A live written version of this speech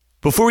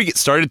Before we get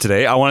started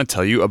today, I want to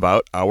tell you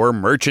about our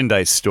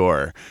merchandise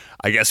store.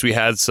 I guess we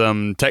had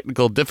some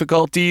technical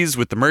difficulties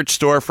with the merch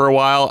store for a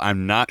while.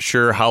 I'm not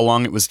sure how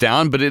long it was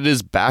down, but it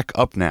is back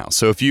up now.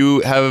 So if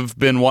you have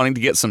been wanting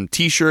to get some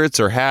t-shirts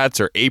or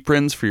hats or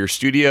aprons for your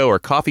studio or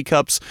coffee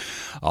cups,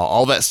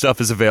 all that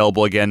stuff is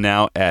available again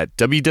now at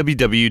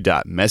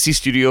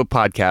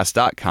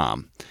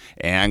www.messystudiopodcast.com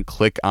and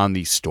click on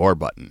the store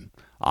button.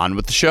 On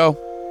with the show.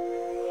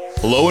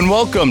 Hello and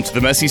welcome to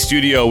the Messy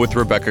Studio with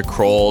Rebecca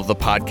Kroll, the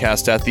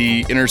podcast at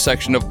the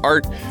intersection of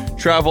art,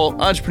 travel,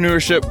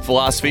 entrepreneurship,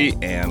 philosophy,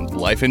 and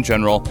life in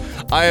general.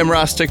 I am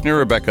Ross Tickner,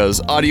 Rebecca's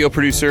audio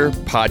producer,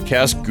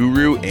 podcast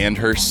guru, and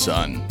her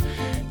son.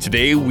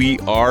 Today we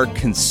are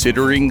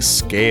considering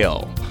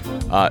scale.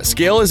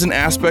 Scale is an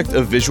aspect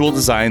of visual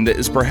design that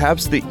is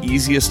perhaps the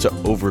easiest to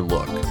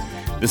overlook.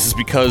 This is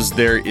because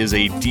there is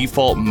a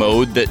default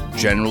mode that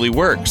generally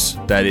works,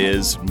 that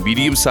is,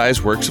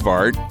 medium-sized works of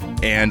art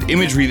and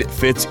imagery that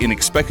fits in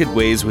expected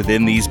ways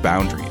within these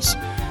boundaries.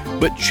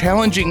 But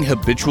challenging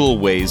habitual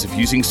ways of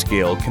using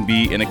scale can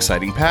be an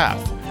exciting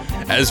path.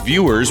 As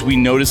viewers, we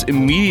notice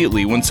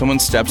immediately when someone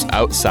steps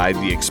outside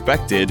the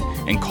expected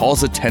and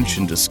calls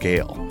attention to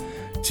scale.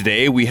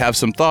 Today, we have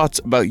some thoughts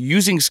about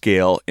using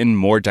scale in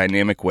more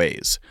dynamic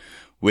ways.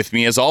 With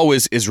me, as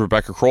always, is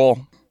Rebecca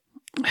Kroll.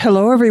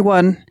 Hello,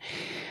 everyone.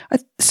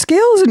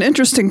 Scale is an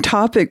interesting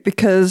topic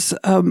because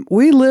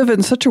we live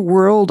in such a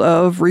world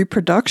of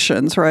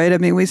reproductions, right? I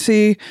mean, we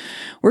see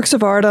works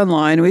of art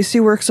online, we see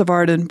works of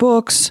art in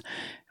books,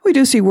 we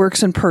do see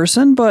works in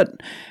person, but,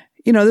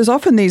 you know, there's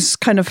often these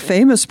kind of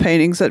famous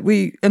paintings that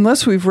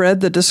unless we've read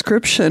the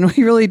description,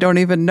 we really don't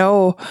even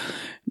know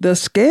the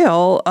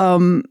scale.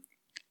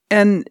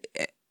 And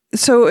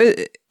so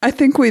I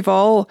think we've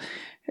all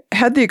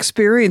had the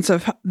experience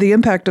of the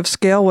impact of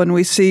scale when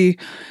we see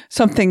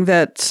something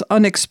that's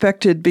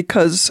unexpected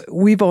because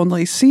we've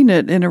only seen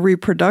it in a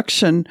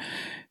reproduction.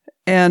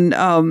 And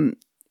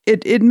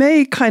it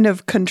may kind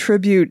of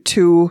contribute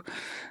to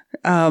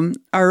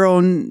our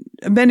own,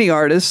 many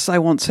artists, I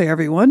won't say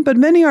everyone, but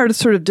many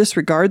artists sort of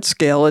disregard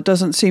scale. It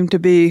doesn't seem to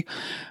be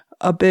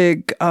a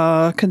big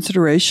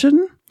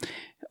consideration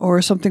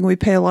or something we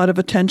pay a lot of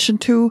attention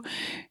to.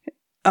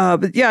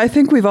 But yeah, I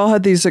think we've all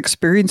had these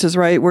experiences,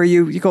 right? Where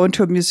you go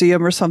into a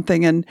museum or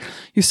something and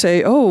you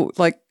say, oh,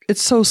 like,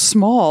 it's so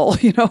small,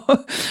 you know?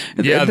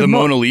 Yeah, the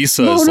Mona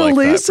Lisa is like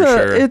that for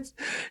sure. It's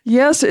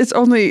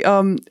only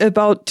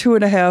about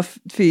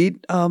 2.5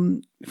 feet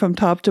from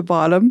top to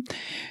bottom.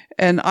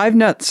 And I've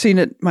not seen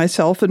it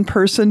myself in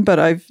person, but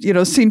I've,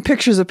 seen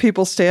pictures of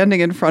people standing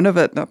in front of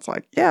it. And it's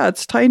like, yeah,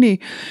 it's tiny.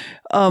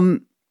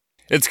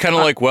 It's kind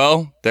of like,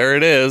 well, there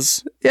it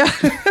is. Yeah.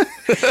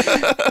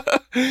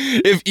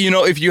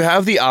 If you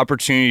have the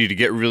opportunity to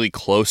get really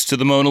close to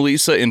the Mona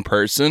Lisa in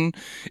person,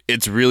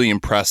 it's really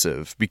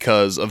impressive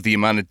because of the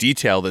amount of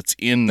detail that's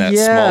in that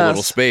small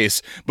little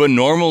space. But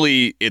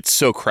normally it's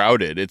so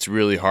crowded, it's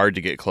really hard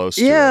to get close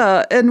to it.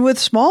 Yeah, and with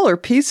smaller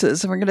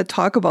pieces, and we're going to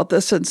talk about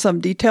this in some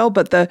detail,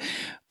 but the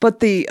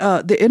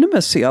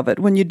intimacy of it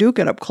when you do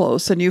get up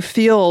close and you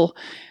feel,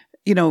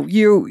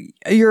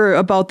 you're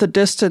about the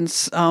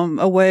distance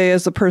away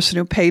as the person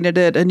who painted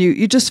it, and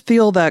you just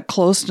feel that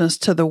closeness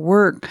to the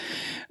work.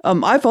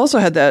 I've also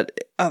had that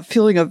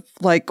feeling of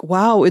like,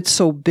 wow, it's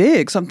so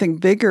big, something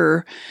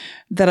bigger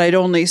that I'd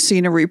only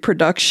seen a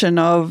reproduction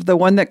of. The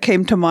one that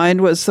came to mind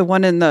was the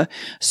one in the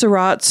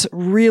Seurat's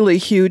really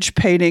huge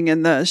painting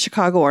in the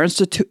Chicago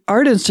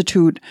Art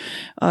Institute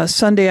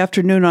Sunday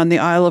afternoon on the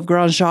Isle of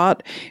Grand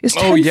Jatte.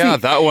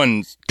 That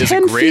one is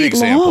a great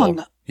example.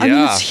 Long. Yeah. I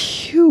mean, it's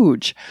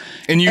huge.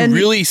 And you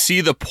really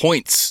see the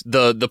points,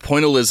 the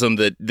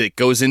pointillism that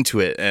goes into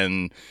it,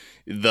 and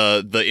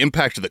the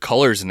impact of the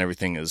colors and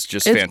everything is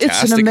just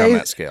fantastic on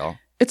that scale.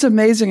 It's an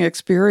amazing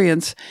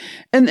experience.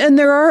 And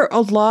there are a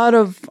lot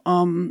of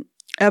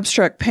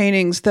abstract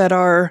paintings that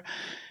are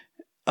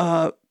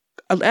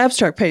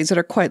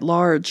quite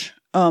large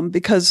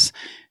because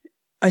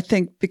I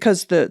think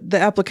because the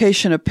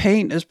application of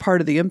paint is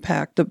part of the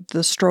impact,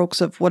 the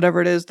strokes of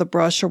whatever it is, the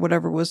brush or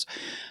whatever was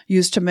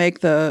used to make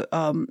the,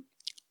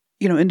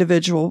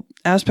 individual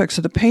aspects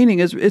of the painting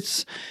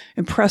it's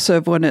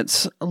impressive when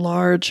it's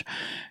large.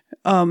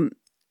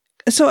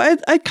 So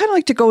I'd kind of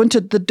like to go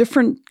into the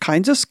different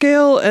kinds of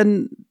scale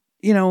and,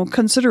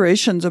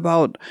 considerations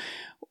about,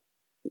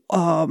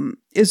 would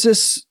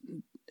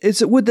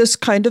this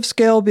kind of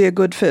scale be a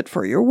good fit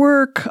for your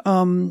work,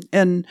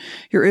 and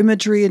your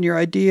imagery and your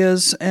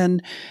ideas,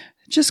 and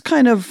just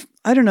kind of,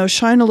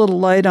 shine a little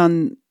light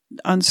on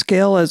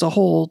scale as a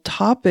whole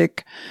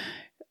topic.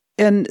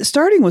 And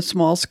starting with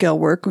small scale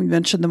work, we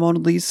mentioned the Mona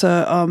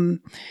Lisa.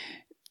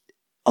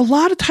 A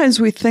lot of times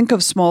we think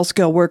of small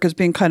scale work as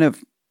being kind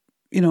of,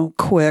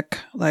 quick,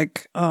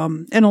 like,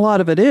 and a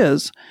lot of it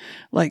is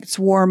like it's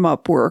warm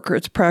up work or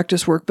it's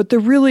practice work, but there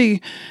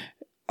really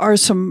are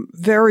some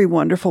very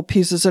wonderful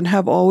pieces and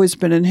have always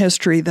been in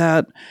history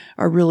that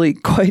are really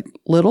quite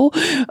little.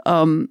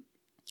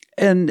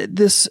 And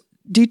this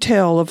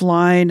detail of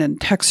line and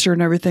texture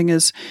and everything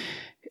it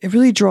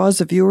really draws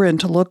the viewer in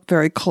to look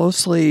very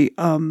closely.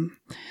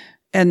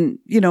 And,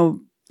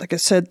 like I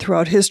said,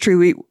 throughout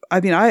history,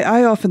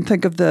 I often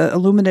think of the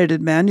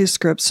illuminated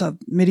manuscripts of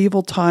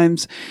medieval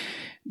times.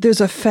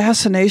 There's a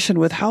fascination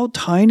with how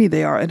tiny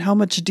they are and how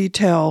much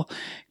detail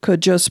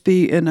could just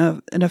be in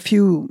a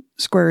few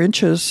square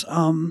inches.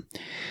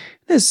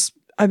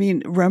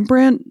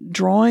 Rembrandt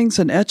drawings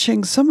and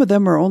etchings, some of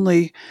them are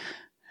only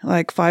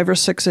like 5 or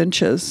 6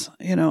 inches,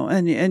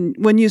 and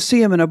when you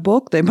see them in a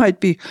book, they might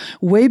be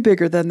way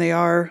bigger than they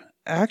are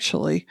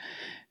actually.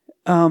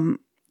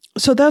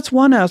 So that's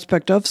one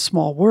aspect of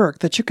small work,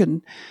 that you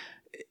can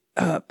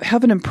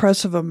have an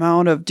impressive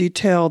amount of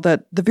detail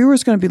that the viewer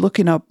is going to be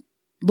looking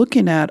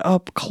at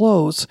up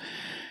close.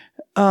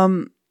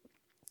 And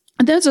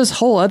there's this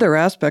whole other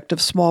aspect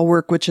of small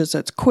work, which is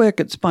it's quick,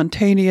 it's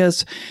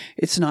spontaneous,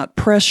 it's not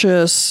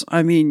precious.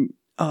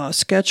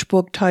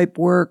 Sketchbook type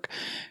work.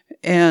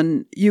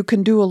 And you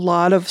can do a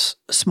lot of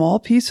small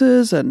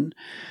pieces and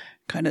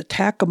kind of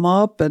tack them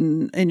up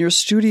and in your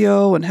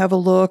studio and have a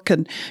look.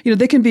 And,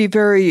 they can be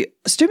very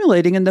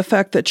stimulating in the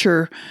fact that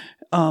you're,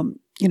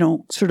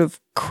 sort of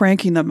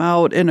cranking them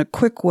out in a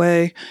quick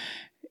way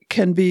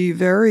can be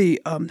very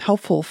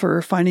helpful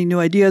for finding new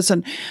ideas.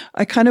 And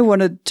I kind of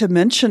wanted to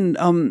mention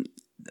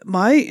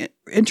my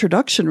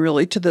introduction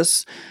really to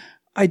this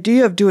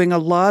idea of doing a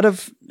lot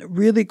of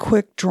really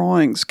quick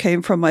drawings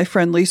came from my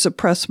friend Lisa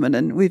Pressman.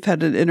 And we've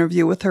had an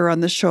interview with her on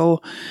the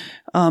show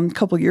a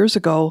couple years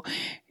ago.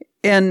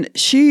 And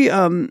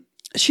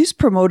she's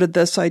promoted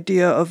this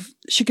idea of,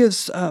 she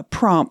gives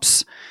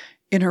prompts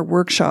in her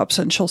workshops,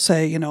 and she'll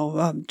say,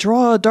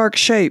 draw a dark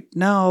shape,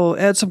 now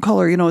add some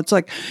color. It's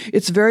like,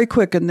 it's very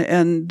quick,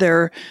 and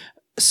they're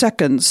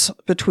seconds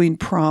between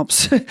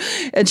prompts.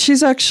 And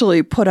she's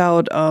actually put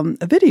out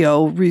a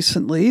video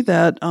recently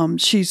that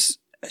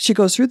she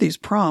goes through these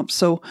prompts.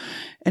 So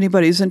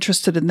anybody who's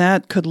interested in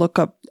that could look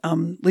up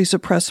Lisa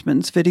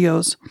Pressman's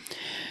videos.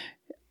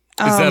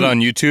 Is that on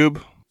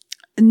YouTube?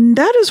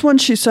 That is one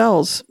she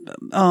sells.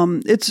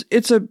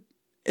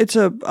 It's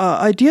a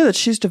idea that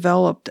she's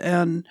developed,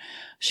 and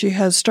she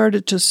has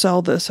started to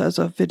sell this as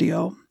a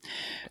video.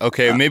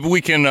 Okay, maybe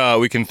we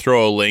can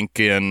throw a link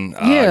in.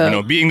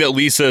 Being that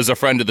Lisa is a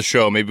friend of the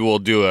show, maybe we'll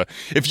do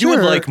if you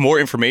would like more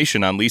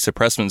information on Lisa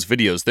Pressman's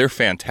videos, they're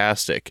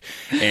fantastic,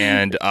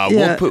 and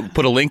we'll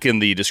put a link in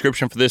the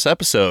description for this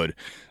episode.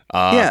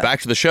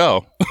 Back to the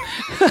show.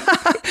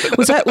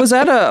 Was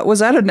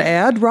that an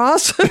ad,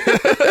 Ross?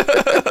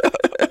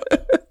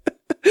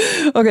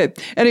 Okay.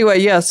 Anyway,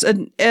 yes,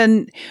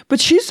 but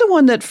she's the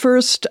one that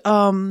first,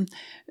 kind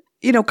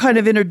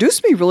of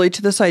introduced me really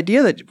to this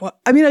idea that,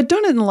 I'd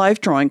done it in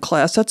life drawing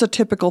class. That's a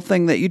typical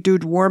thing that you do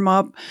to warm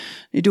up.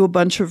 You do a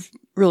bunch of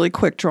really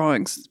quick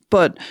drawings,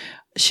 but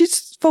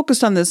she's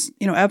focused on this,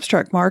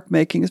 abstract mark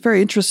making. It's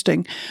very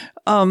interesting.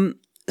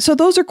 So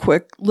those are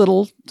quick,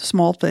 little,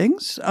 small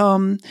things.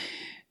 And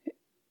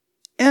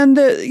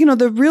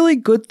the really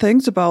good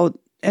things about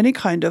any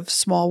kind of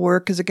small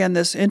work is, again,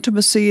 this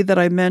intimacy that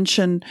I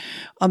mentioned,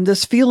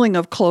 this feeling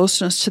of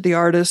closeness to the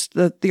artist,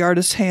 the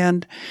artist's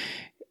hand,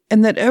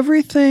 and that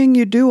everything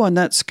you do on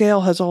that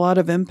scale has a lot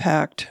of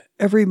impact.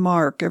 Every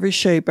mark, every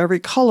shape, every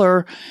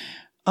color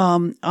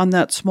on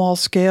that small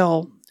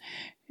scale.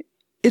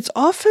 It's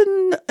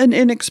often an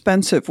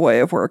inexpensive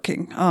way of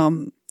working.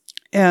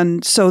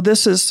 And so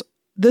this is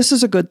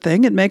a good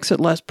thing. It makes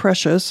it less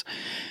precious.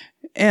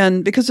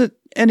 And because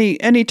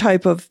any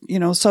type of,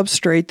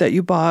 substrate that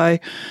you buy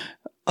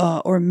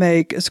or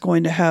make is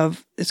going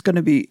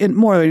to be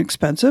more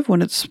inexpensive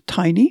when it's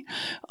tiny.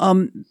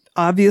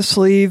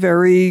 Obviously,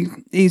 very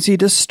easy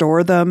to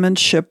store them and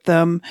ship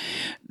them.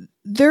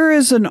 There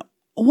is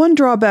one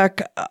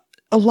drawback.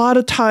 A lot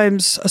of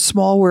times, a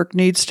small work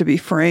needs to be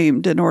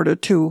framed in order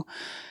to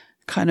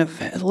kind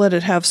of let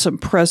it have some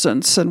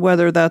presence. And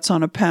whether that's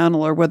on a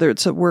panel or whether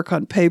it's a work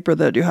on paper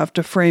that you have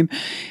to frame,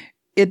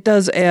 it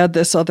does add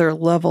this other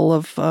level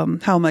of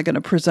how am I going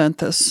to present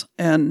this?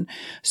 And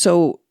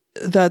so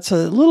that's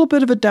a little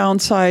bit of a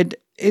downside.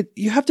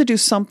 You have to do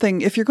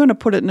something if you're going to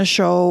put it in a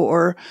show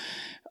or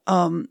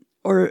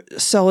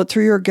sell it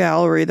through your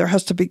gallery. There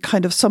has to be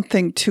kind of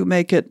something to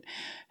make it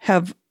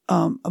have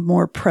a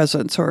more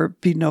presence or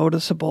be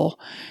noticeable.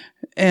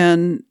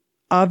 And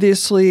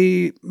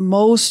obviously,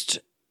 most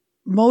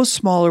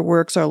smaller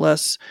works are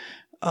less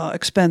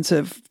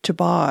expensive to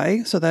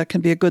buy, so that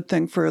can be a good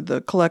thing for the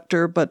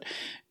collector, but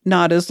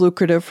not as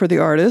lucrative for the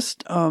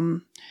artist.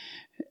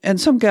 And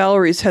some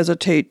galleries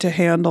hesitate to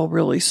handle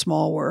really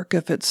small work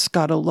if it's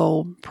got a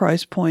low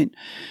price point.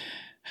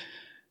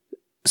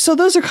 So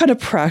those are kind of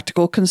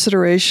practical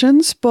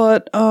considerations,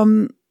 but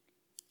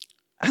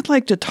I'd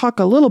like to talk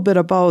a little bit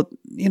about,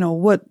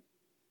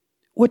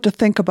 what to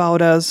think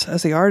about as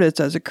the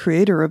artist, as a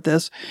creator of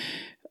this.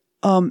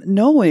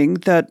 Knowing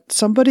that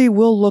somebody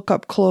will look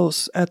up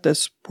close at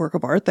this work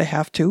of art. They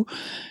have to.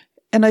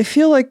 And I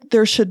feel like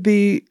there should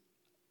be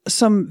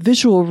some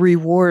visual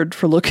reward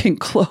for looking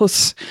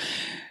close.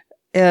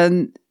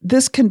 And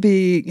this can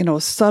be,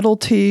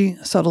 subtlety,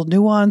 subtle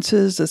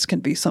nuances. This can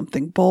be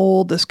something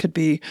bold. This could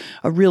be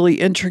a really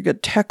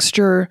intricate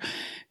texture.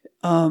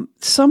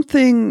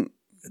 Something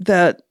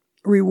that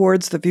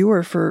rewards the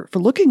viewer for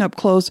looking up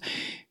close.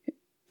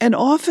 And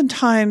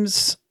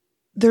oftentimes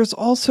there's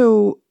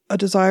also a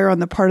desire on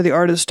the part of the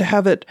artist to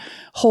have it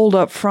hold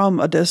up from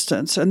a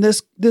distance. And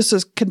this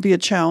can be a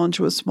challenge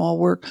with small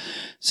work.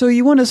 So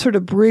you want to sort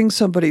of bring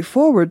somebody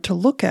forward to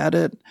look at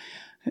it,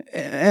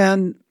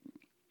 and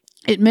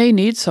it may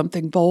need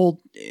something bold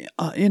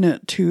in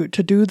it to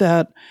do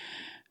that.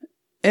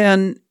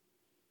 And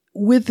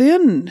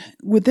within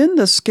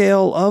the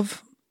scale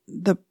of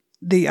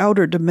the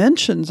outer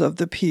dimensions of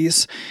the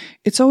piece,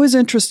 it's always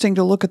interesting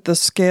to look at the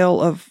scale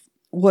of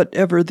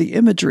whatever the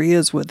imagery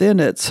is within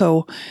it.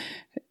 So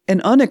an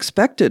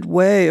unexpected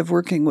way of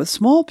working with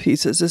small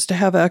pieces is to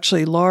have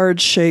actually large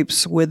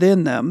shapes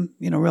within them,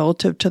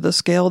 relative to the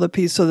scale of the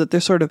piece, so that they're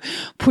sort of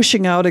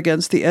pushing out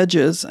against the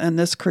edges. And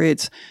this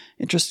creates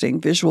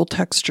interesting visual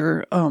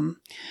texture.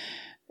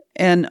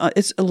 And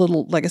it's a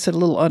little, like I said, a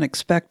little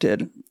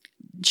unexpected.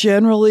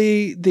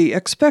 Generally, the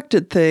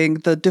expected thing,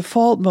 the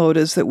default mode,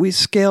 is that we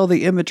scale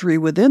the imagery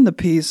within the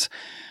piece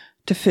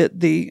to fit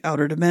the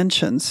outer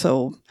dimensions.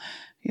 So,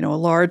 a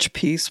large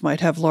piece might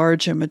have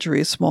large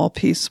imagery, a small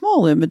piece,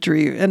 small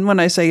imagery. And when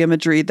I say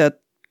imagery, that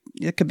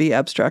it can be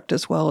abstract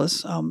as well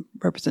as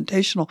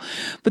representational.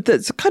 But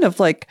that's kind of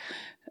like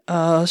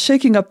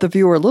shaking up the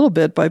viewer a little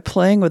bit by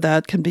playing with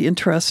that can be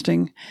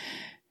interesting.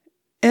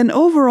 And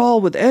overall,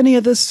 with any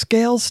of this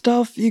scale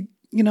stuff,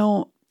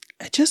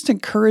 I just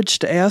encourage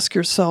to ask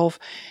yourself,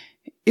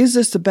 is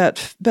this the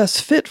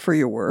best fit for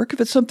your work?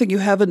 If it's something you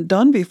haven't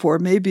done before,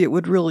 maybe it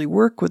would really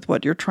work with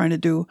what you're trying to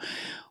do.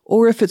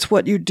 Or if it's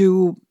what you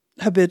do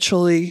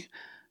habitually,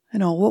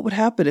 what would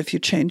happen if you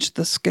changed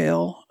the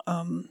scale?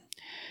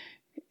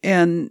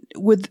 And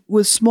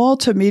with small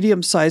to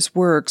medium-sized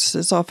works,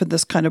 there's often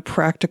this kind of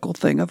practical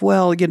thing of,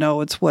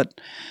 it's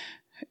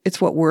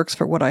what works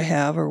for what I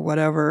have or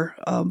whatever.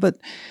 But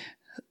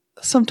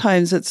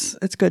sometimes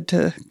it's good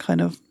to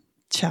kind of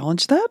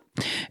challenge that.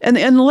 And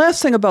the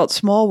last thing about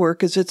small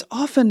work is it's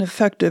often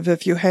effective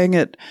if you hang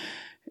it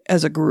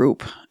as a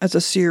group, as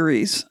a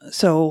series.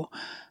 So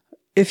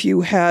if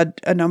you had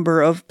a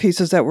number of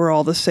pieces that were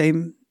all the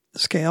same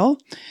scale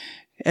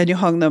and you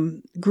hung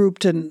them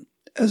grouped in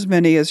as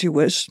many as you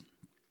wish,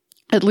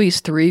 at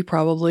least 3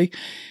 probably,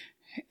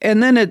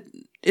 and then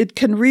it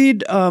can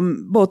read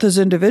both as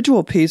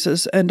individual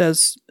pieces and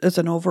as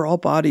an overall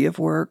body of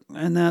work.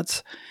 And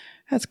that's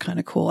kind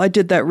of cool. I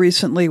did that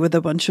recently with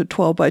a bunch of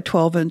 12 by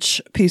 12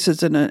 inch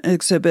pieces in an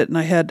exhibit, and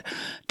I had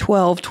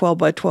 12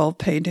 by 12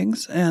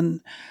 paintings.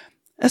 And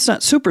that's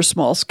not super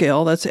small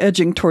scale. That's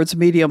edging towards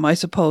medium, I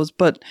suppose,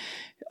 but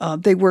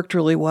they worked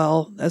really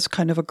well as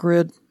kind of a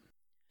grid.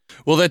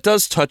 Well, that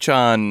does touch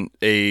on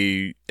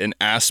an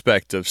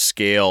aspect of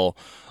scale,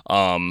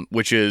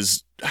 which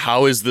is,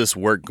 how is this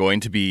work going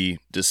to be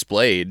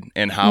displayed,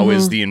 and how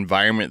is the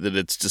environment that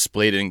it's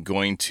displayed in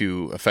going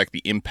to affect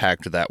the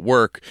impact of that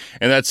work?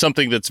 And that's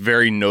something that's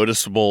very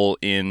noticeable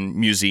in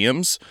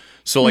museums.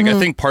 So I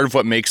think part of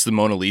what makes the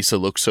Mona Lisa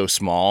look so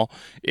small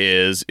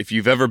is, if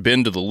you've ever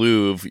been to the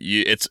Louvre,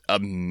 it's a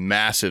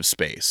massive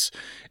space,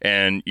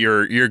 and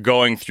you're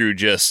going through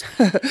just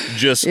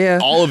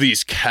all of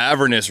these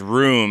cavernous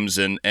rooms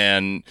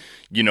and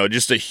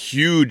just a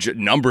huge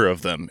number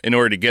of them in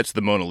order to get to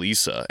the Mona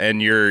Lisa.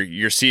 And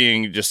you're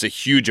seeing just a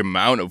huge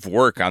amount of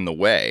work on the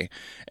way.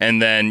 And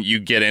then you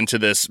get into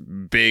this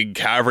big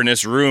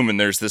cavernous room and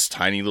there's this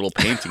tiny little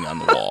painting on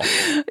the wall.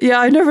 Yeah,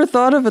 I never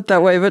thought of it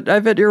that way, but I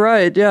bet you're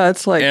right. Yeah,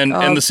 it's like... And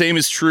the same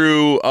is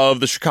true of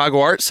the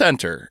Chicago Art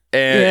Center,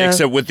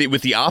 except with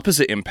the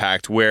opposite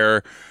impact,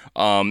 where...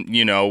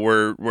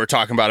 we're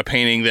talking about a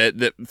painting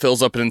that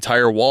fills up an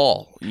entire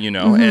wall,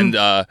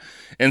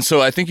 and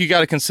so I think you got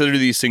to consider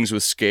these things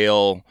with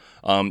scale.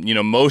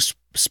 Most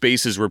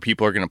spaces where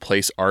people are going to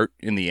place art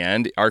in the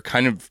end are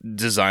kind of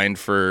designed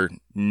for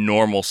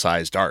normal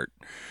sized art.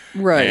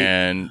 Right.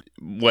 And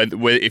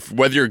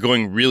whether you're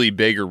going really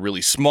big or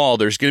really small,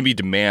 there's going to be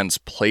demands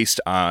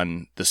placed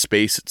on the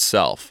space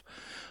itself.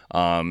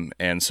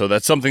 And so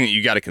that's something that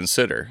you got to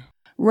consider.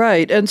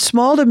 Right. And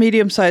small to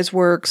medium-sized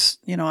works,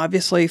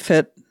 obviously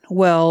fit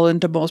well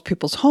into most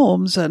people's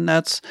homes, and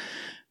that's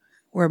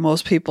where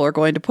most people are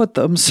going to put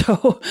them.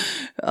 So,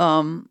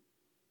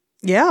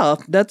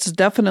 that's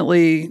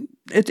definitely,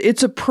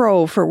 it's a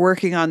pro for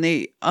working on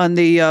the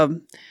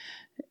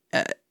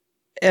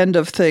end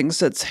of things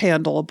that's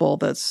handleable,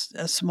 that's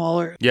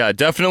smaller. Yeah,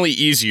 definitely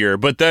easier.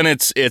 But then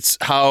it's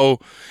how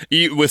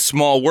with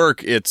small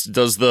work,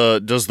 does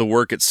the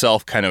work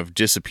itself kind of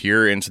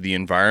disappear into the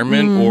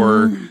environment,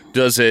 or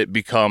does it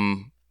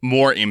become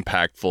more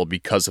impactful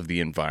because of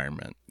the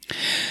environment?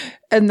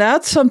 And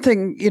that's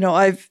something,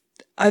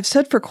 I've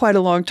said for quite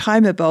a long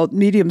time about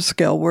medium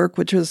scale work,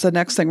 which is the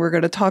next thing we're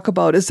going to talk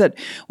about, is that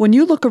when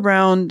you look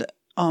around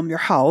your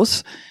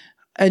house,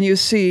 and you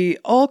see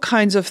all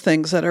kinds of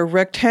things that are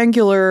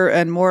rectangular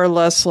and more or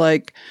less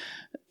like,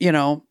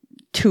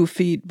 2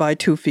 feet by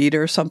 2 feet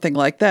or something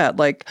like that.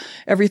 Like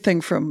everything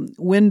from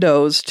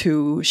windows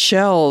to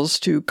shelves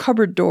to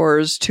cupboard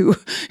doors to,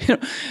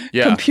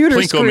 computer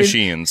Plinko screens.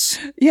 machines.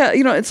 Yeah,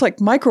 it's like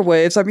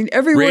microwaves. I mean,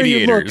 everywhere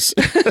Radiators.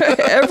 you look,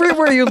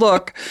 everywhere you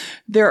look,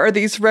 there are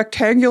these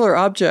rectangular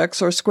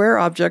objects or square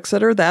objects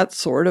that are that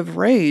sort of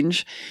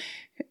range.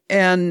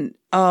 And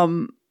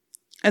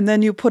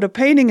then you put a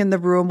painting in the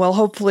room. Well,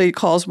 hopefully it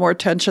calls more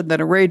attention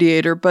than a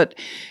radiator, but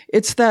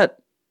it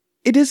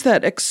is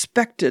that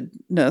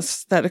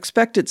expectedness, that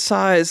expected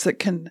size that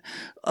can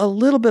a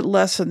little bit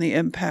lessen the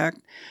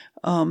impact.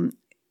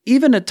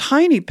 Even a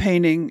tiny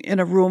painting in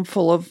a room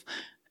full of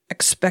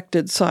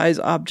expected size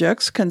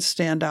objects can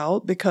stand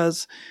out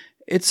because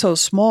it's so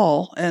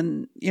small.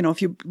 And,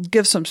 if you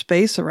give some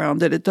space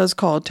around it, it does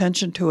call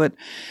attention to it.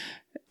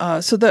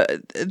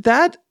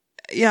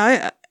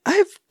 I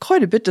have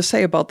quite a bit to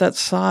say about that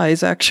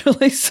size,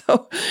 actually.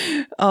 So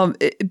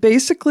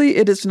basically,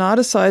 it is not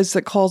a size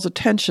that calls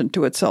attention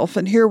to itself.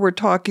 And here we're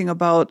talking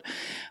about,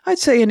 I'd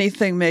say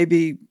anything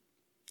maybe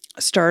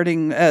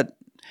starting at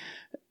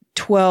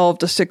 12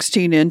 to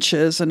 16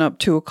 inches and up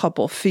to a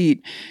couple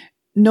feet.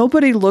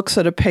 Nobody looks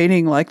at a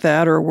painting like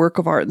that or a work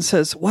of art and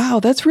says,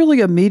 wow, that's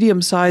really a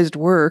medium-sized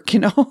work,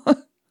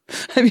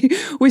 I mean,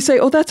 we say,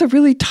 oh, that's a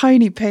really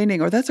tiny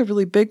painting or that's a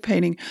really big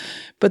painting.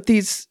 But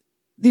this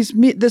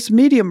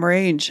medium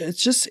range,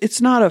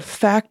 it's not a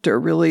factor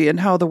really in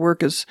how the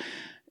work is,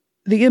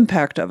 the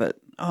impact of it.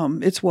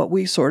 It's what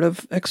we sort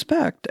of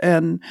expect.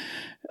 And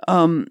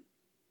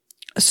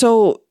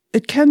so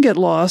it can get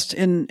lost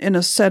in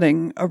a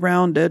setting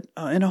around it,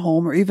 in a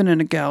home or even in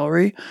a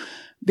gallery,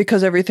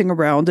 because everything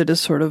around it is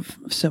sort of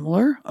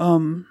similar.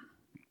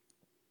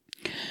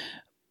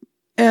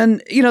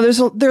 And,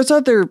 there's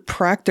other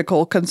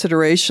practical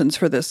considerations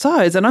for this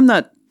size, and I'm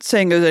not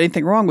saying there's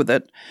anything wrong with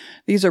it.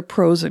 These are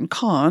pros and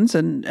cons,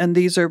 and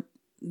these are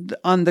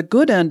on the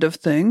good end of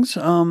things.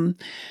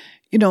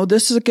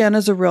 This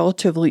is a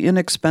relatively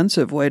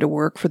inexpensive way to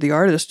work for the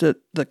artist.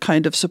 The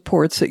kind of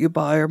supports that you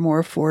buy are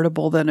more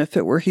affordable than if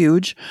it were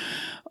huge.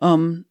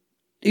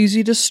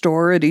 Easy to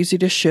store it, easy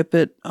to ship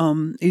it,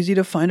 easy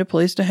to find a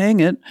place to hang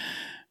it.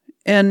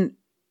 And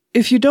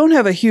if you don't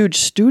have a huge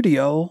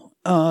studio,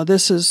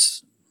 this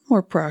is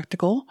more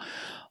practical.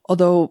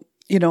 Although,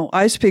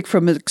 I speak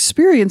from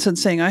experience in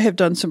saying I have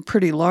done some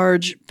pretty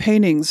large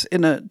paintings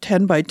in a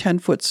 10 by 10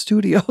 foot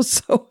studio.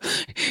 So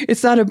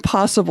it's not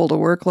impossible to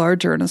work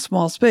larger in a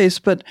small space,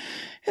 but,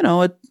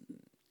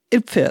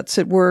 it fits.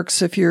 It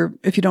works if you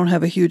don't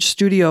have a huge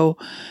studio.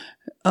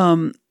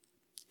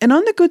 And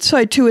on the good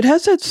side too, it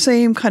has that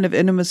same kind of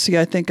intimacy,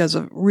 I think, as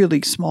a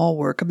really small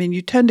work. I mean,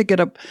 you tend to get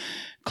up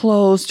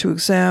close to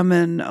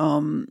examine,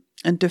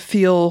 and to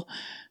feel,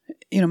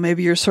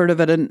 maybe you're sort of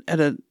at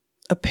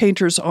a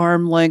painter's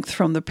arm length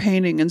from the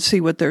painting and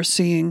see what they're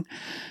seeing.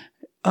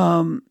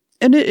 And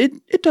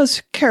it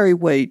does carry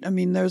weight. I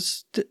mean,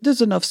 there's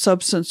enough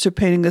substance to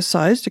painting this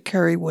size to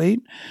carry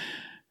weight.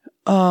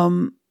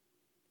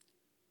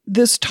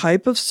 This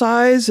type of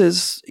size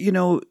is,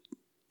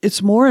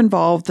 it's more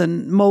involved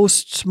than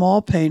most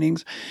small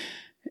paintings,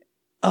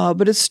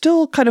 but it's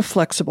still kind of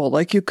flexible.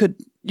 Like you could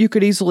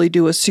easily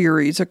do a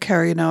series or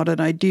carrying out an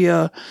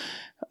idea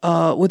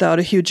without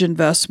a huge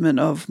investment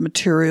of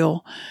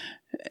material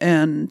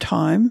and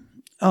time.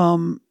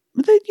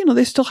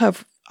 They still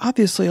have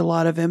obviously a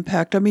lot of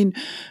impact. I mean,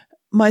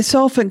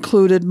 myself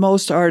included,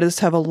 most artists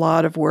have a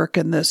lot of work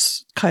in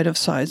this kind of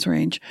size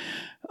range.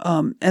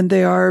 And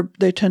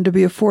they tend to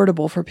be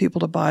affordable for people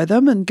to buy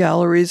them, and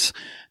galleries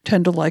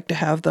tend to like to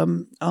have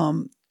them,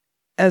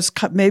 as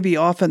maybe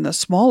often the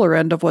smaller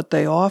end of what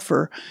they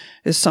offer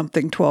is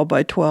something 12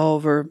 by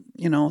 12 or,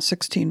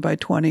 16 by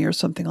 20 or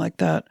something like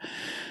that.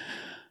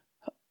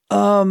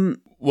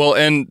 Well,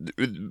 and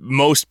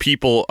most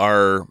people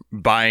are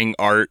buying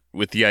art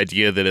with the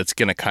idea that it's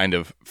going to kind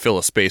of fill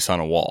a space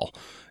on a wall.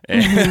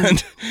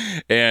 And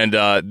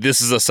this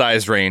is a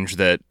size range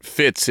that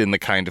fits in the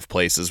kind of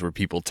places where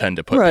people tend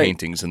to put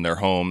paintings in their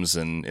homes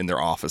and in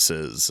their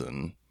offices.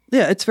 And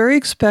yeah, it's very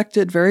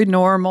expected, very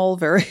normal,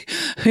 very,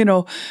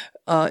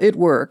 it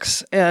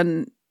works.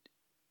 And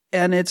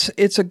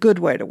it's a good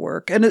way to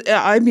work. And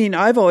I mean,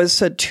 I've always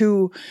said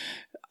too,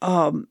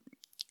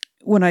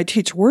 when I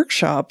teach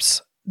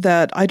workshops,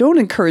 that I don't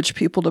encourage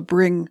people to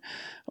bring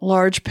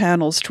large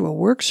panels to a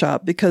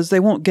workshop because they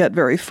won't get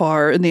very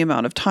far in the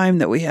amount of time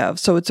that we have.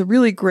 So it's a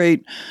really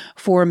great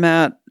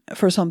format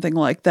for something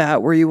like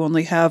that, where you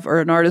only have, or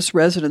an artist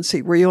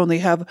residency, where you only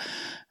have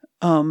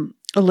a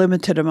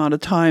limited amount of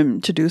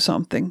time to do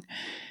something,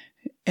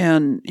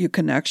 and you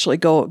can actually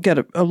go get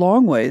a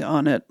long way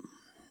on it.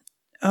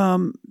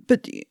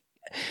 But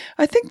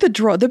I think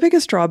the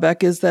biggest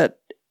drawback is that,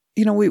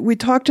 we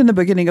talked in the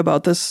beginning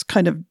about this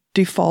kind of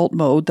default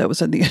mode that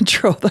was in the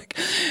intro. Like,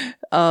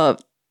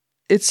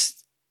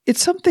 it's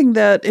something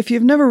that if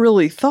you've never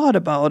really thought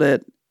about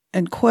it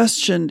and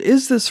questioned,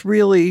 is this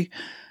really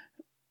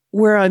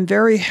where I'm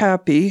very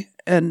happy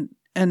and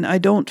I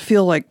don't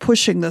feel like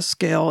pushing the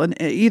scale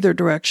in either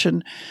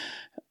direction,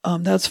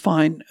 that's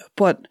fine.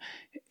 But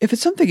if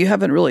it's something you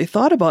haven't really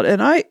thought about,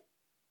 and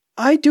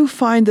I do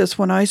find this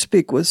when I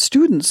speak with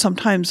students.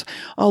 Sometimes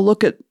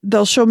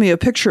they'll show me a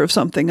picture of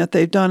something that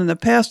they've done in the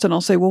past, and I'll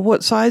say, well,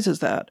 what size is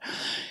that?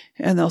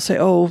 And they'll say,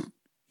 oh,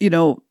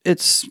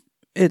 it's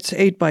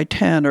 8 by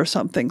 10 or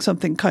something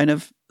kind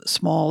of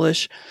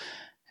smallish.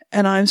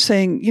 And I'm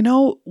saying,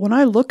 when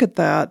I look at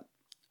that,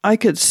 I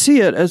could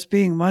see it as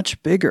being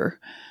much bigger.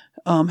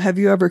 Have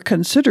you ever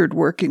considered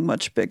working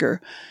much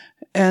bigger?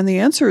 And the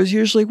answer is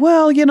usually,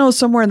 well,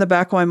 somewhere in the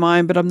back of my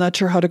mind, but I'm not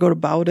sure how to go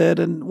about it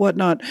and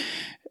whatnot.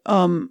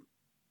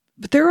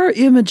 But there are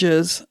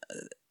images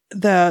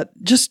that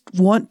just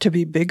want to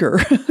be bigger.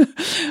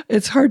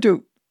 It's hard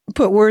to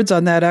put words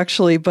on that,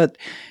 actually, but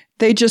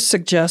they just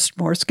suggest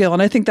more scale.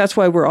 And I think that's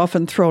why we're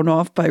often thrown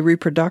off by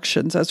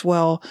reproductions as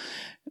well.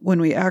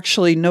 When we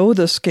actually know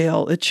the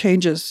scale, it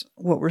changes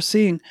what we're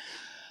seeing.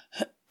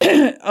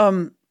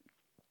 And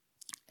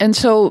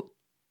so,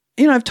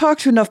 I've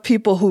talked to enough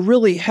people who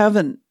really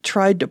haven't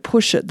tried to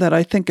push it that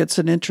I think it's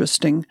an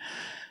interesting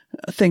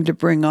thing to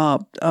bring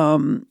up.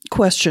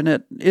 Question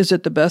it. Is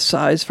it the best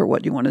size for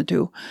what you want to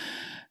do?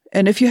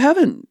 And if you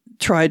haven't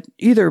tried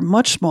either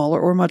much smaller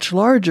or much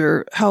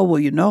larger, how will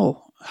you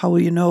know? How will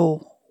you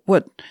know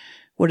what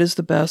is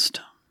the best?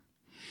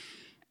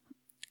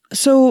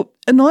 So,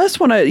 and the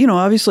last one,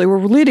 obviously we're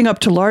leading up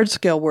to large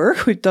scale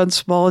work. We've done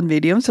small and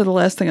medium. So the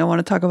last thing I want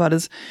to talk about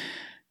is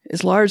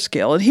large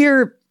scale. And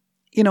here,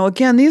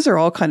 again, these are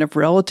all kind of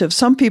relative.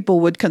 Some people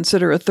would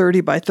consider a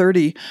 30 by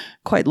 30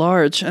 quite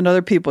large, and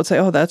other people would say,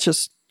 oh, that's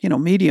just,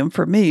 medium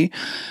for me.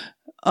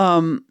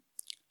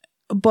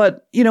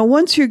 But,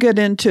 once you get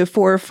into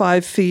 4 or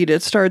 5 feet,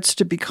 it starts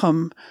to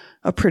become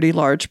a pretty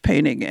large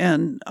painting,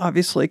 and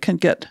obviously can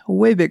get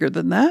way bigger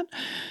than that.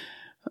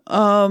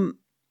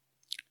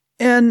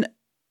 And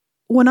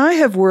when I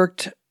have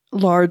worked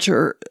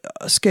larger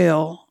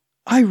scale,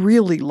 I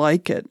really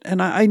like it.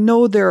 And I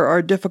know there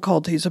are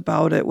difficulties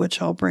about it,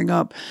 which I'll bring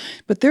up.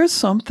 But there's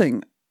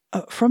something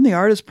from the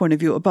artist's point of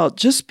view about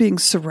just being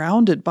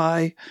surrounded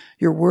by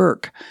your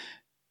work.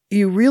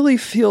 You really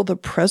feel the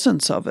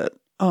presence of it.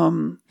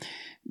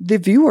 The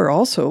viewer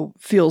also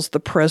feels the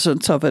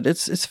presence of it.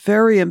 It's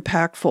very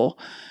impactful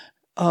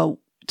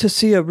to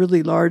see a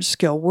really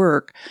large-scale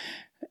work.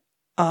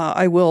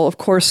 I will, of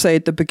course, say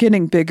at the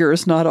beginning, bigger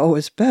is not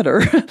always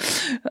better.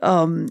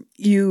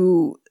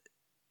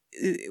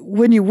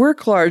 When you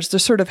work large, there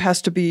sort of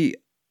has to be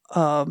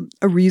a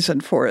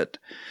reason for it.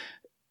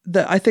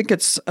 I think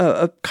it's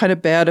kind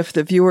of bad if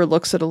the viewer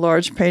looks at a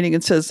large painting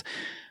and says,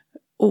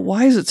 well,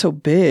 why is it so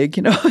big?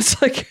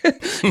 It's like,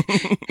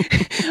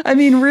 I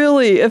mean,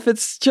 really, if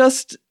it's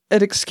just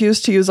an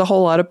excuse to use a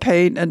whole lot of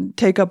paint and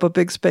take up a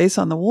big space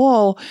on the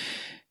wall,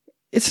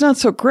 it's not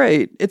so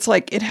great. It's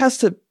like, it has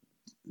to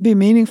be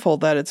meaningful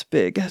that it's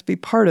big. It has to be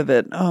part of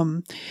it.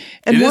 And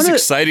it is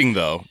exciting,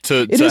 though, to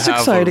have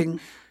exciting.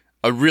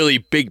 A really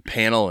big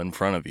panel in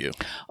front of you.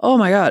 Oh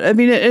my God. I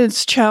mean,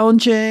 it's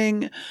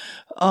challenging.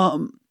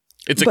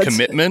 It's a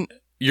commitment.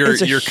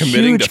 You're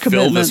committing to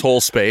fill this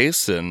whole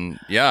space, and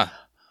yeah.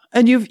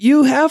 And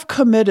you have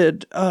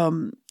committed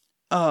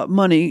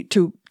money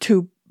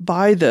to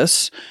buy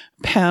this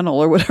panel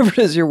or whatever it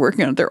is you're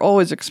working on. They're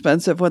always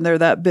expensive when they're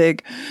that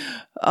big.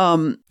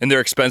 And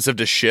they're expensive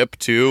to ship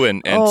too,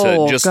 and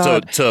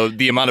to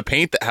the amount of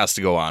paint that has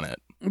to go on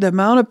it. The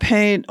amount of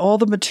paint, all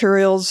the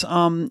materials,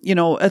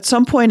 at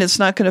some point it's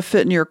not going to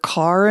fit in your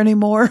car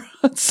anymore.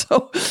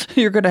 So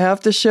you're going to have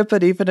to ship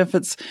it, even if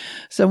it's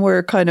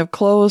somewhere kind of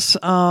close.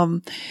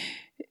 And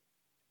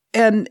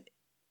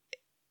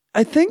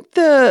I think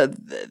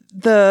the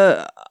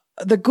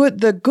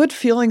good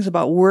feelings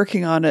about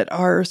working on it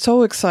are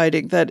so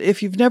exciting that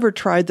if you've never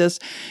tried this,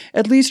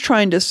 at least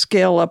trying to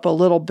scale up a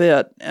little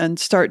bit and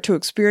start to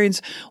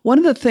experience. One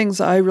of the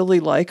things I really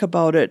like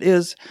about it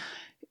is,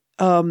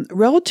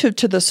 relative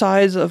to the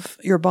size of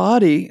your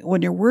body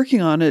when you're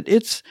working on it,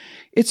 it's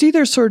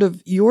either sort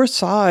of your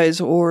size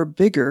or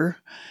bigger.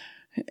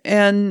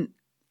 And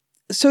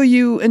so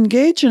you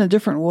engage in a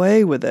different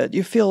way with it.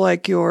 You feel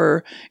like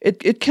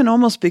it can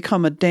almost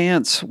become a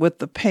dance with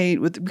the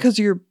paint because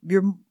your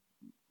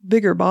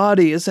bigger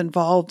body is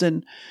involved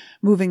in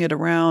moving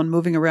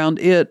around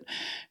it.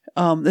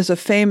 There's a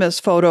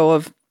famous photo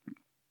of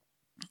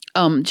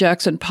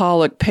Jackson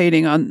Pollock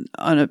painting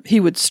he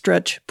would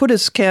put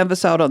his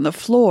canvas out on the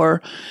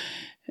floor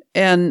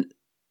and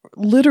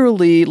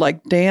literally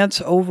like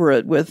dance over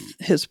it with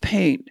his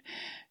paint,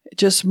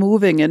 just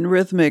moving in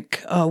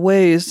rhythmic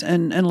ways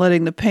and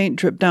letting the paint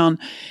drip down.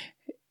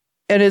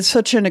 And it's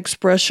such an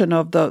expression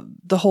of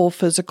the whole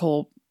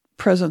physical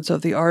presence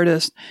of the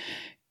artist.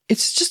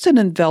 It's just an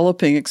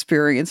enveloping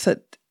experience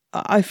that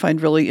I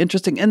find really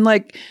interesting. And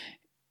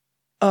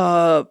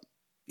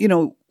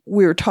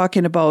we were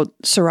talking about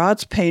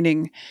Seurat's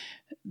painting,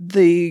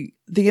 the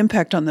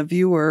impact on the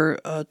viewer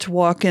to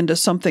walk into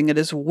something that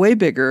is way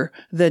bigger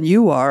than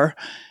you are,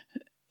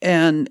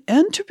 and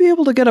to be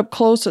able to get up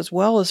close as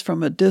well as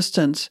from a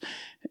distance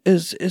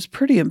is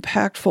pretty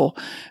impactful.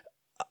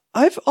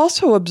 I've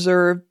also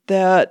observed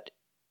that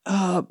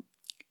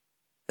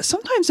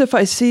sometimes if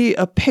I see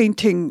a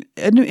painting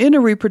in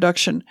a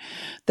reproduction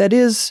that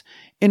is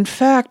in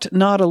fact,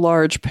 not a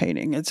large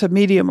painting. It's a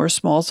medium or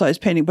small size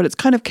painting, but it's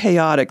kind of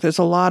chaotic. There's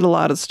a lot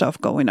of stuff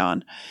going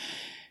on.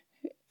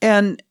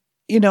 And,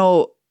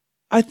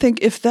 I think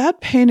if that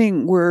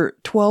painting were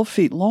 12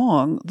 feet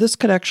long, this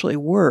could actually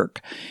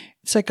work.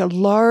 It's like a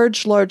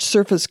large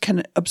surface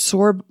can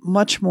absorb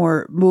much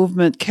more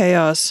movement,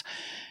 chaos,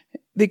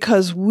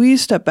 because we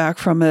step back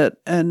from it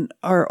and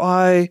our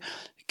eye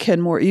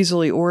can more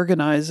easily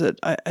organize it.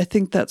 I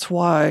think that's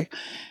why.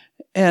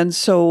 And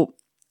so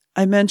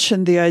I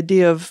mentioned the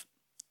idea of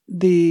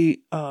the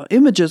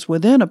images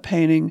within a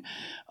painting.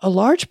 A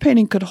large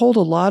painting could hold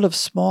a lot of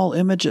small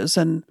images.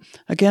 And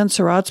again,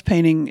 Seurat's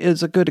painting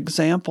is a good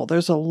example.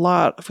 There's a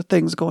lot of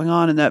things going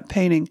on in that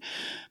painting,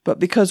 but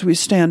because we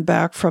stand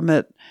back from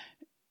it,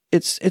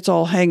 it's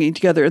all hanging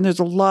together. And there's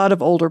a lot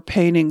of older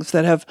paintings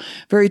that have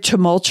very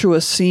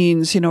tumultuous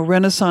scenes,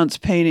 Renaissance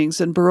paintings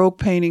and Baroque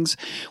paintings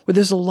where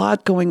there's a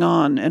lot going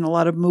on and a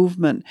lot of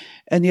movement,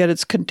 and yet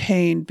it's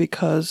contained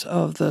because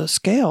of the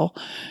scale.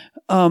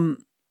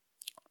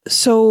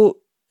 So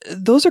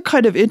those are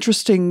kind of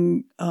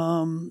interesting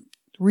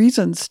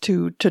reasons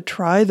to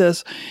try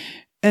this.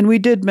 And we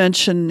did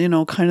mention,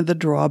 kind of the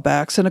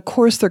drawbacks. And of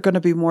course, they're going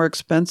to be more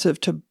expensive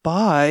to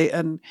buy.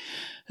 And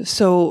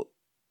so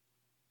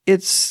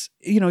it's,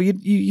 you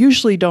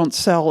usually don't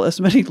sell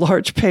as many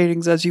large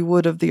paintings as you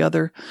would of the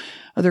other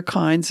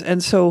kinds.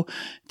 And so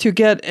to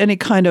get any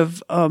kind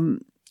of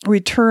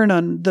return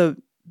on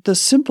the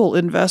simple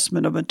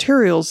investment of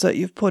materials that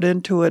you've put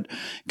into it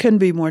can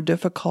be more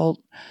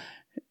difficult.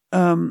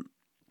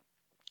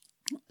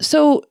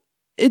 So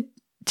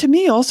to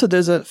me also,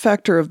 there's a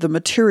factor of the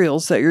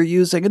materials that you're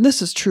using, and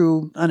this is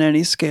true on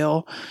any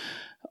scale,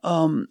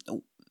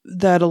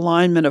 that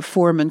alignment of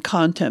form and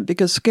content,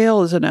 because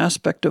scale is an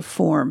aspect of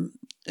form,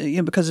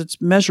 because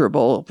it's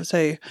measurable.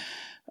 Say,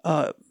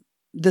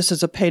 this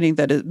is a painting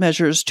that it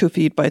measures 2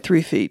 feet by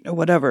 3 feet or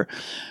whatever.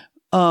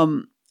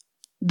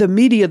 The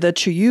media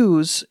that you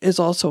use is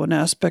also an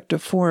aspect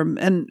of form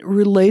and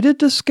related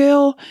to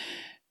scale.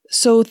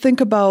 So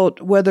think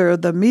about whether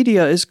the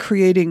media is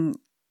creating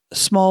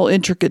small,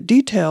 intricate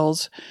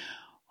details,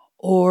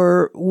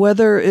 or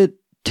whether it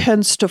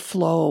tends to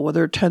flow,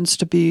 whether it tends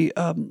to be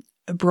a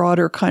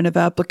broader kind of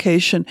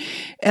application.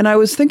 And I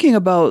was thinking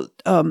about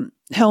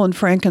Helen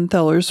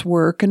Frankenthaler's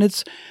work, and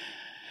it's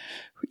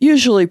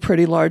usually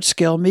pretty large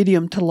scale,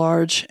 medium to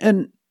large.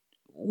 And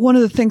one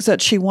of the things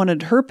that she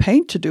wanted her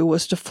paint to do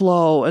was to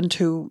flow and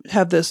to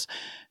have this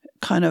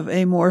kind of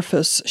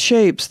amorphous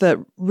shapes that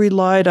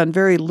relied on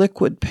very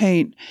liquid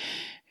paint.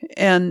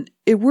 And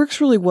it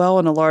works really well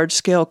on a large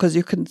scale because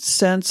you can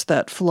sense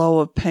that flow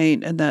of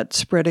paint and that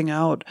spreading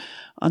out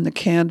on the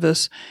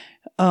canvas.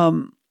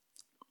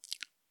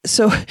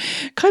 So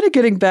kind of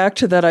getting back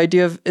to that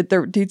idea of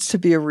there needs to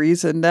be a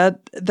reason, that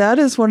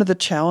is one of the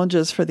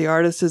challenges for the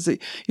artist, is that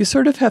you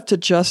sort of have to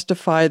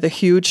justify the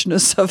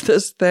hugeness of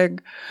this thing.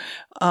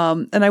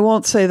 And I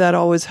won't say that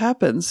always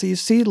happens. You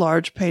see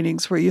large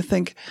paintings where you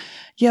think,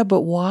 yeah,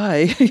 but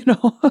why?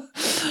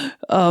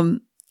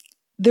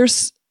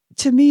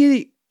 To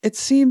me, it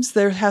seems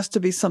there has to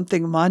be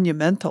something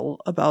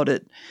monumental about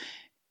it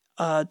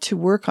to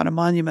work on a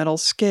monumental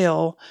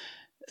scale.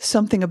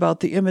 Something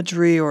about the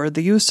imagery or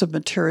the use of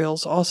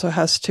materials also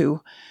has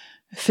to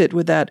fit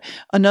with that.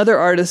 Another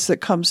artist that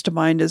comes to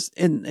mind is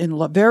in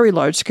very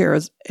large scale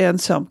is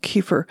Anselm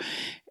Kiefer,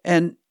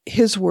 and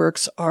his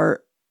works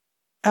are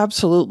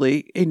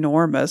absolutely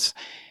enormous,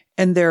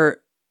 and they're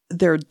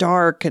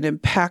dark and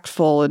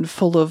impactful and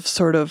full of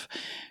sort of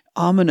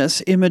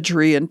ominous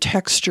imagery and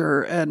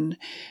texture, and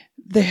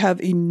they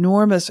have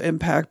enormous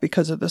impact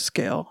because of the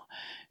scale.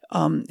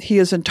 He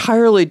is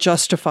entirely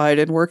justified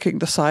in working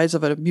the size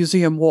of a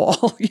museum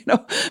wall,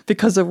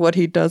 because of what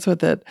he does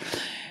with it.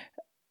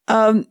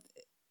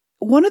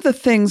 One of the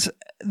things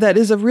that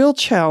is a real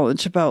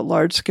challenge about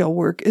large scale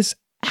work is,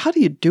 how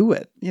do you do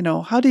it?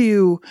 How do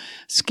you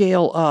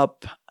scale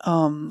up?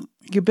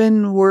 You've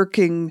been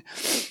working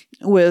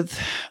with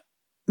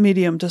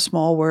medium to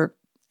small work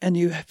and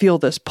you feel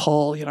this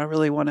pull, I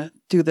really want to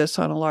do this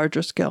on a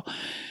larger scale.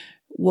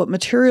 What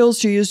materials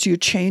do you use? Do you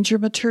change your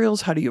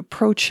materials? How do you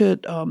approach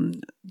it?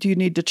 Do you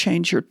need to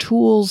change your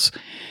tools?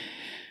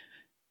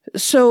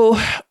 So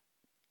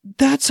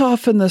that's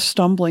often the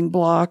stumbling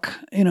block.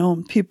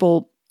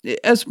 People,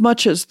 as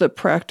much as the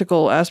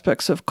practical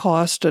aspects of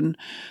cost and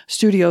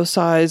studio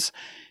size,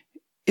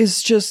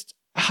 is just,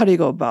 how do you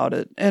go about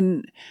it?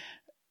 And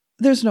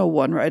there's no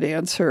one right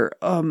answer.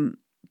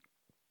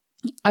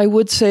 I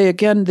would say,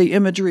 again, the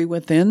imagery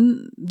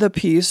within the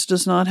piece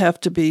does not have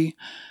to be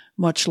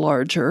much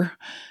larger.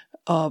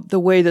 The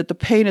way that the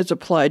paint is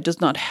applied does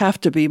not have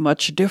to be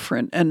much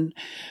different. And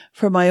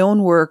for my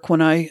own work,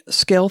 when I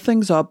scale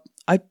things up,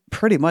 I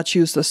pretty much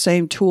use the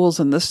same tools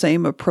and the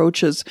same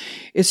approaches.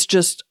 It's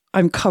just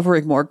I'm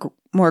covering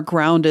more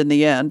ground in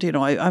the end.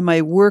 I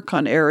might work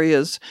on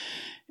areas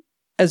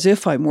as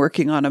if I'm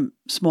working on a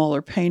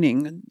smaller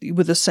painting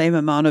with the same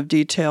amount of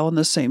detail and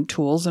the same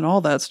tools and all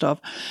that stuff.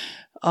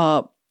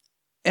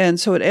 And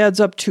so it adds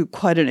up to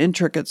quite an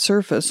intricate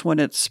surface when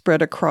it's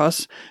spread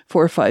across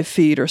 4 or 5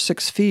 feet or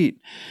 6 feet.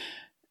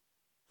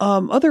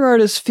 other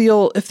artists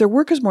feel if their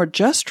work is more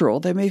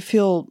gestural, they may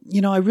feel,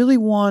 I really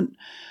want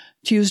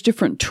to use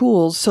different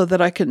tools so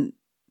that I can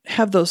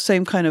have those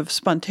same kind of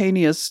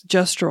spontaneous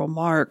gestural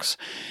marks.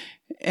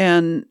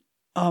 And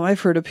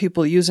I've heard of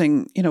people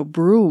using,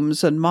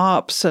 brooms and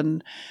mops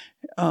and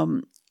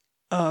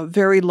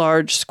very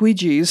large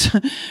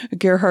squeegees.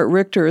 Gerhard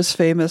Richter is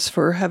famous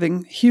for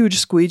having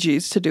huge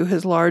squeegees to do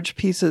his large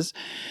pieces.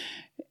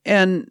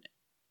 And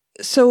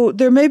so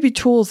there may be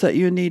tools that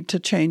you need to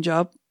change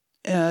up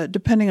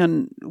depending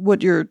on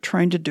what you're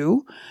trying to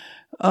do.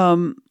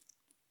 I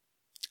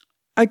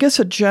guess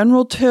a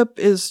general tip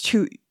is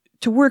to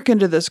work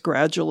into this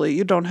gradually.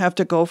 You don't have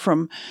to go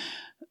from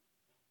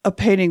a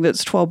painting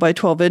that's 12 by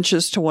 12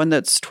 inches to one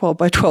that's 12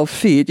 by 12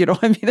 feet.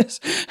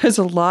 There's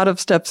a lot of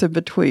steps in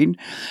between.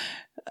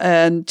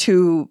 And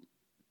to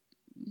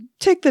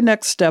take the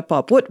next step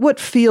up, what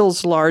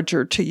feels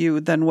larger to you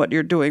than what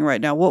you're doing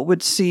right now? What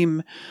would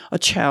seem a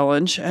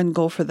challenge, and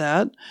go for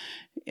that.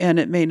 And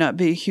it may not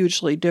be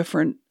hugely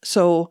different.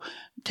 So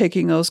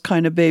taking those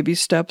kind of baby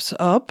steps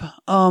up.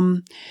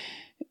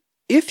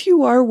 If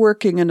you are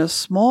working in a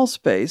small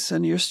space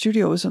and your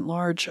studio isn't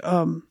large,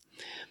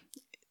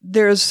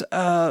 there's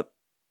a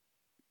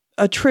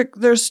trick.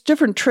 There's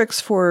different tricks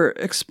for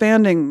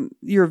expanding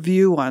your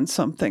view on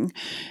something.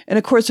 And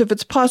of course, if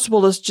it's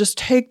possible to just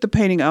take the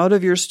painting out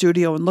of your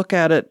studio and look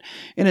at it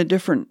in a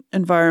different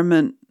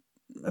environment,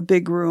 a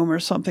big room or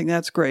something,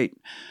 that's great.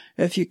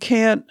 If you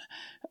can't,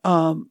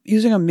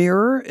 using a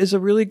mirror is a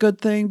really good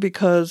thing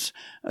because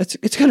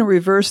it's going to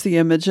reverse the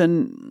image.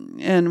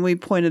 And we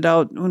pointed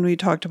out when we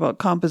talked about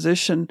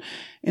composition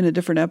in a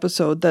different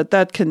episode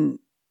that can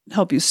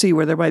help you see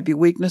where there might be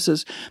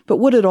weaknesses. But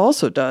what it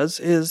also does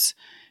is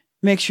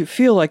makes you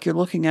feel like you're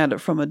looking at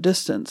it from a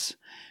distance.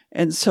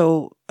 And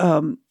so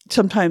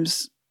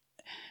sometimes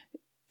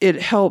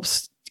it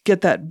helps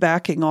get that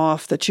backing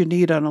off that you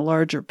need on a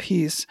larger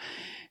piece.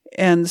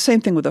 And the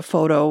same thing with a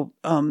photo.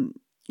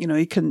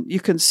 You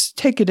can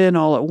take it in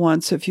all at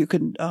once if you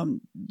can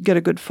get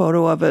a good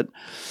photo of it.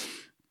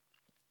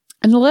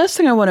 And the last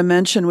thing I want to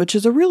mention, which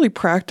is a really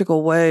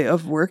practical way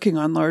of working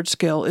on large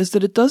scale, is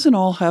that it doesn't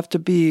all have to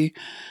be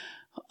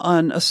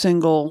on a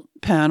single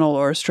panel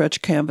or a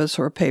stretch canvas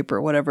or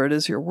paper, whatever it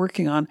is you're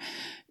working on.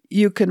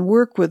 You can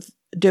work with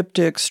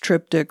diptychs,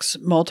 triptychs,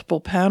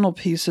 multiple panel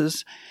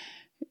pieces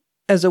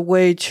as a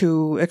way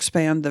to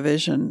expand the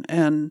vision.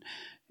 And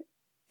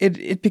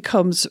it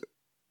becomes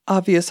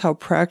obvious how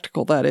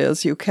practical that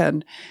is. You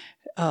can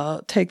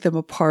take them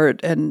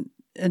apart and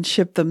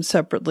ship them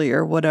separately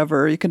or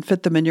whatever. You can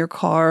fit them in your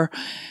car.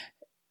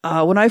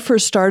 When I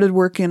first started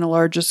working on a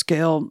larger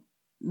scale,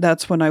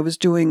 that's when I was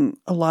doing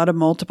a lot of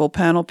multiple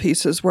panel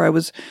pieces where I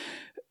was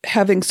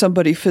having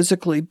somebody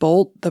physically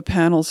bolt the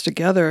panels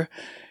together.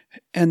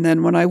 And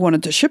then when I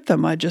wanted to ship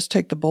them, I'd just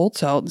take the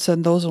bolts out and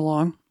send those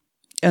along.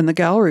 And the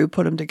gallery would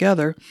put them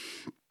together.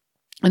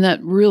 And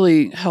that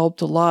really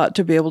helped a lot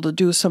to be able to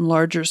do some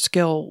larger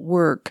scale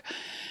work.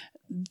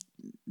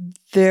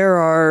 There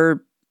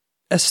are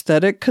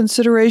aesthetic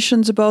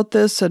considerations about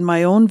this, and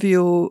my own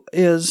view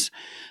is,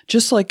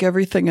 just like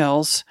everything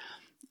else,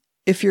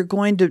 if you're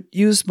going to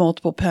use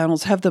multiple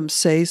panels, have them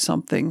say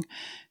something,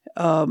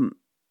 and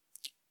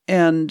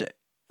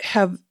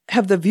have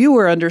the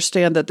viewer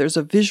understand that there's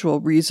a visual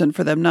reason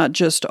for them, not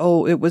just,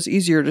 it was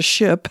easier to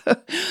ship.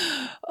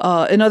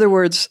 In other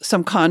words,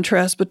 some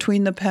contrast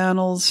between the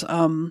panels,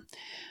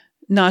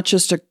 not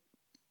just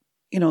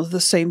the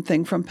same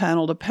thing from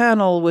panel to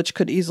panel, which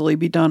could easily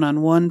be done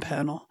on one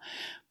panel.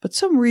 But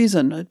some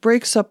reason it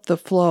breaks up the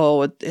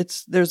flow.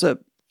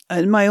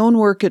 In my own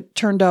work, it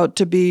turned out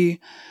to be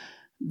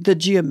the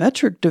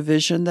geometric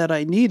division that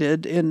I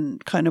needed in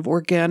kind of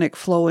organic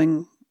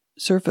flowing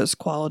surface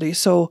quality.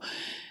 So,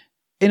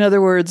 in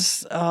other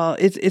words,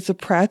 it's a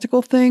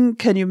practical thing.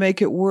 Can you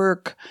make it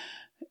work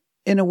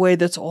in a way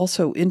that's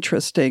also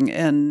interesting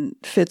and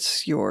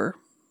fits your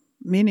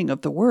meaning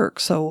of the work?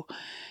 So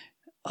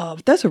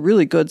that's a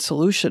really good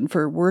solution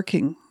for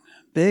working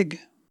big.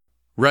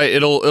 Right.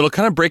 It'll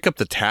kind of break up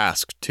the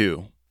task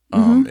too.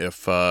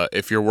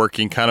 If you're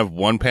working kind of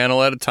one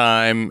panel at a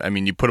time, I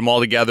mean, you put them all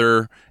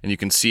together and you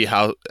can see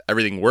how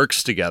everything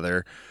works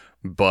together,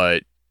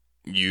 but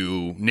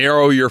you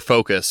narrow your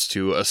focus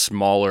to a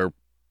smaller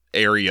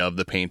area of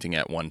the painting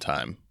at one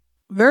time.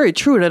 Very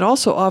true. And it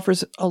also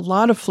offers a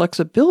lot of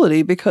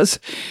flexibility because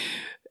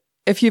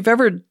if you've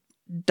ever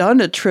done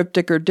a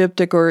triptych or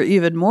diptych or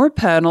even more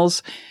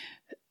panels,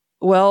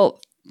 well,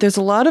 there's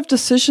a lot of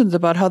decisions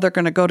about how they're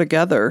going to go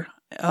together.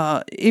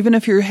 Even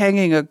if you're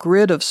hanging a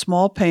grid of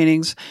small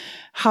paintings,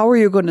 how are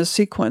you going to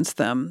sequence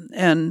them?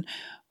 And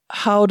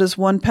how does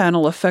one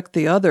panel affect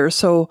the other?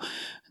 So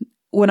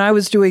when I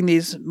was doing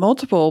these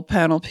multiple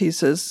panel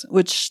pieces,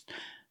 which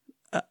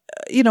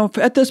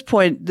at this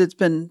point, it's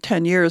been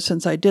 10 years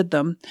since I did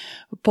them,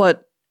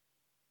 but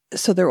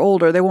so they're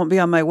older. They won't be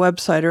on my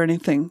website or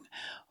anything,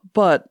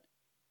 but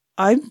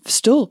I'm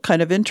still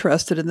kind of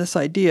interested in this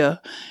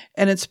idea.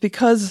 And it's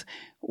because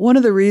one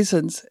of the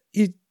reasons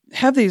you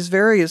have these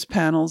various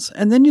panels,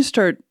 and then you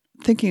start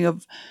thinking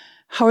of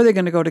how are they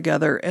going to go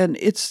together? And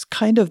it's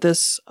kind of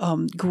this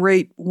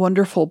great,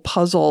 wonderful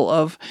puzzle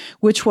of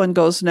which one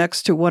goes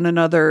next to one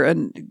another,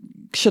 and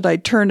should I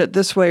turn it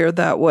this way or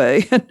that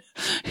way? And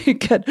you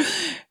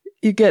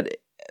get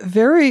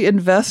very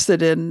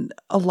invested in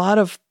a lot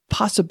of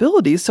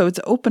possibilities. So it's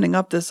opening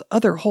up this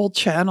other whole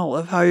channel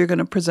of how you're going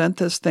to present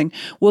this thing.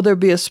 Will there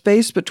be a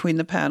space between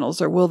the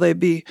panels, or will they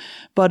be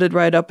butted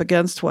right up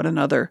against one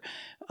another?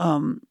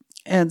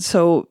 And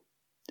so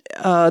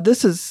I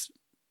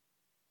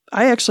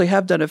actually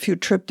have done a few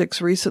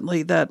triptychs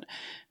recently that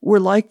were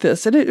like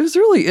this, and it was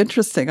really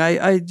interesting.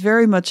 I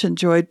very much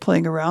enjoyed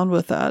playing around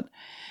with that,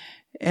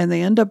 and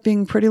they end up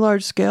being pretty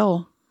large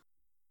scale.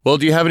 Well,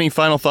 do you have any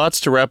final thoughts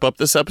to wrap up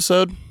this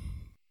episode?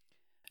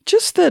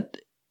 Just that,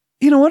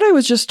 what I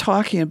was just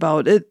talking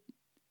about, it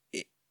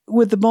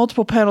with the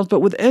multiple panels,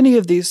 but with any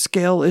of these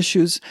scale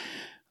issues,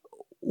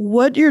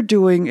 what you're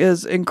doing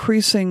is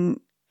increasing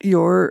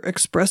your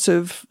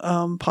expressive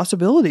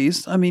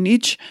possibilities. I mean,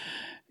 each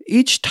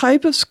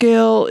type of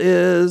scale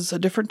is a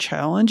different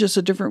challenge. It's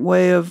a different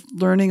way of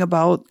learning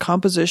about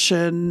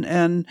composition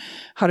and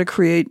how to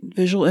create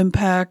visual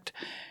impact,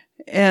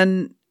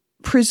 and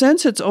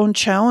presents its own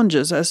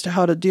challenges as to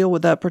how to deal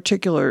with that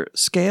particular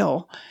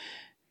scale.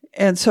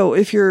 And so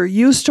if you're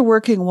used to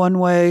working one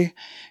way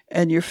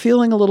and you're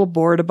feeling a little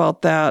bored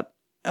about that,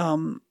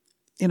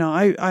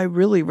 I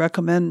really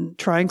recommend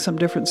trying some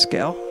different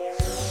scale.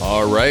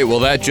 All right. Well,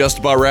 that just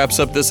about wraps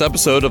up this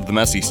episode of The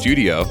Messy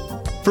Studio.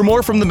 For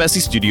more from The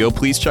Messy Studio,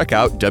 please check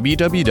out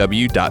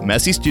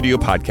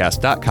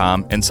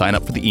www.messystudiopodcast.com and sign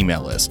up for the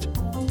email list.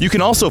 You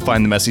can also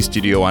find The Messy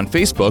Studio on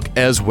Facebook,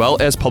 as well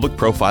as public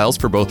profiles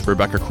for both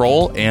Rebecca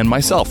Kroll and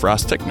myself,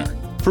 Ross Tickner.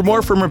 For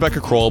more from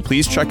Rebecca Kroll,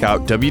 please check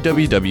out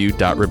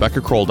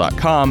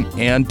www.rebeccakroll.com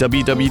and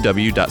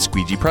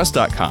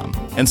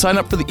www.squeegeepress.com, and sign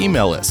up for the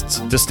email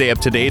lists to stay up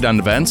to date on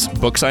events,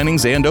 book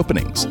signings, and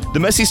openings. The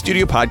Messy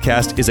Studio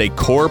Podcast is a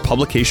core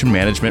publication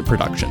management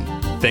production.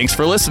 Thanks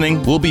for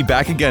listening. We'll be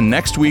back again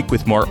next week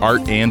with more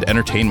art and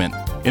entertainment.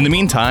 In the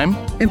meantime,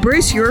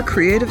 embrace your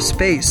creative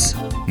space,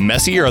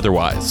 messy or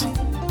otherwise.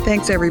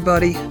 Thanks,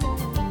 everybody.